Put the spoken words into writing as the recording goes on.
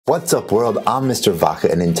What's up world, I'm Mr.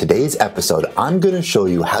 Vaca, and in today's episode I'm going to show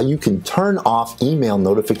you how you can turn off email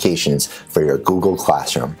notifications for your Google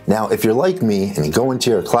Classroom. Now if you're like me and you go into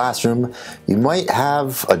your classroom, you might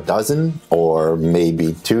have a dozen or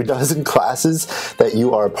maybe 24 classes that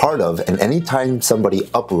you are a part of, and anytime somebody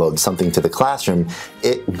uploads something to the classroom,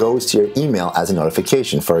 it goes to your email as a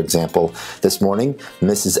notification. For example, this morning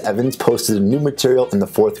Mrs. Evans posted a new material in the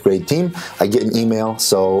 4th grade team. I get an email,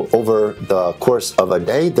 so over the course of a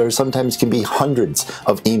day there sometimes can be hundreds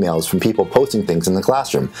of emails from people posting things in the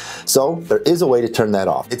classroom. So there is a way to turn that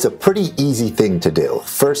off. It's a pretty easy thing to do.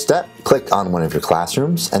 First step, click on one of your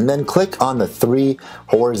classrooms and then click on the 3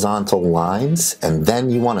 horizontal lines, and then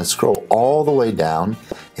you want to scroll all the way down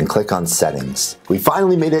and click on settings. We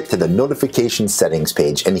finally made it to the notification settings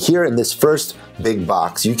page, and here in this first big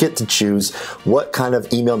box you get to choose what kind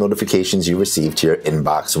of email notifications you receive to your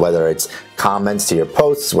inbox, whether it's comments to your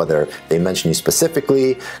posts, whether they mention you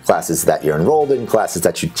specifically, classes that you're enrolled in, classes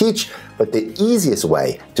that you teach. But the easiest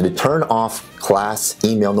way to turn off class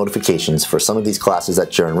email notifications for some of these classes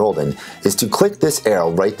that you're enrolled in is to click this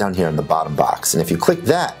arrow right down here in the bottom box. And if you click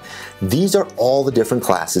that, these are all the different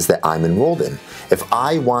classes that I'm enrolled in. If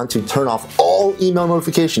I want to turn off all email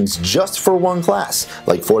notifications just for one class,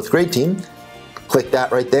 like 4th grade team, click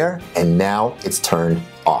that right there, and now it's turned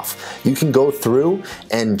off. You can go through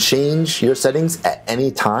and change your settings at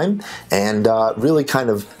any time and really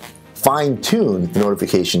kind of fine-tune the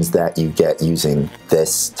notifications that you get using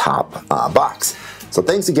this top box. So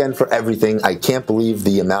thanks again for everything. I can't believe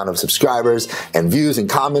the amount of subscribers and views and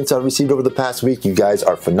comments I've received over the past week. You guys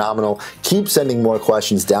are phenomenal. Keep sending more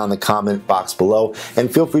questions down the comment box below,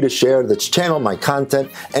 and feel free to share this channel, my content,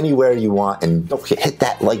 anywhere you want. And don't forget, hit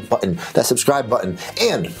that like button, that subscribe button,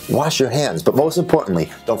 and wash your hands. But most importantly,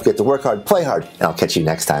 don't forget to work hard, play hard, and I'll catch you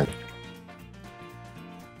next time.